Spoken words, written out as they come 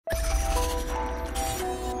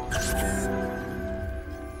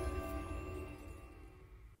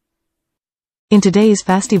In today's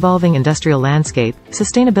fast-evolving industrial landscape,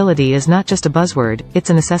 sustainability is not just a buzzword, it's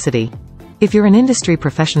a necessity. If you're an industry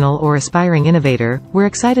professional or aspiring innovator, we're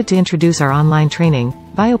excited to introduce our online training,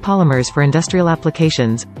 Biopolymers for Industrial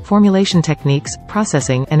Applications, Formulation Techniques,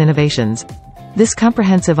 Processing, and Innovations. This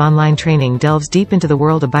comprehensive online training delves deep into the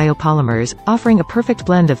world of biopolymers, offering a perfect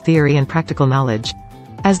blend of theory and practical knowledge.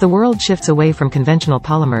 As the world shifts away from conventional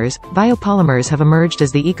polymers, biopolymers have emerged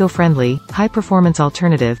as the eco-friendly, high-performance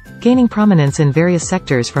alternative, gaining prominence in various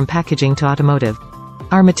sectors from packaging to automotive.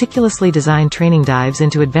 Our meticulously designed training dives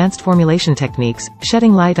into advanced formulation techniques,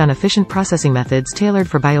 shedding light on efficient processing methods tailored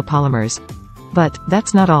for biopolymers. But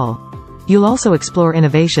that's not all. You'll also explore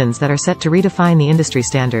innovations that are set to redefine the industry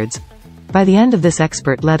standards. By the end of this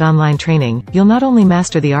expert-led online training, you'll not only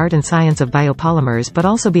master the art and science of biopolymers but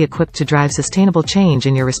also be equipped to drive sustainable change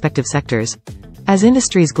in your respective sectors. As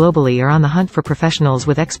industries globally are on the hunt for professionals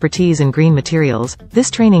with expertise in green materials, this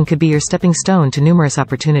training could be your stepping stone to numerous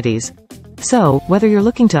opportunities. So, whether you're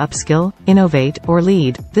looking to upskill, innovate, or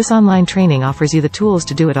lead, this online training offers you the tools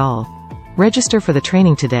to do it all. Register for the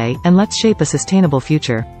training today, and let's shape a sustainable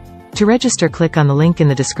future. To register, click on the link in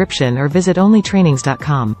the description or visit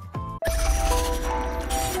OnlyTRAININGS.com.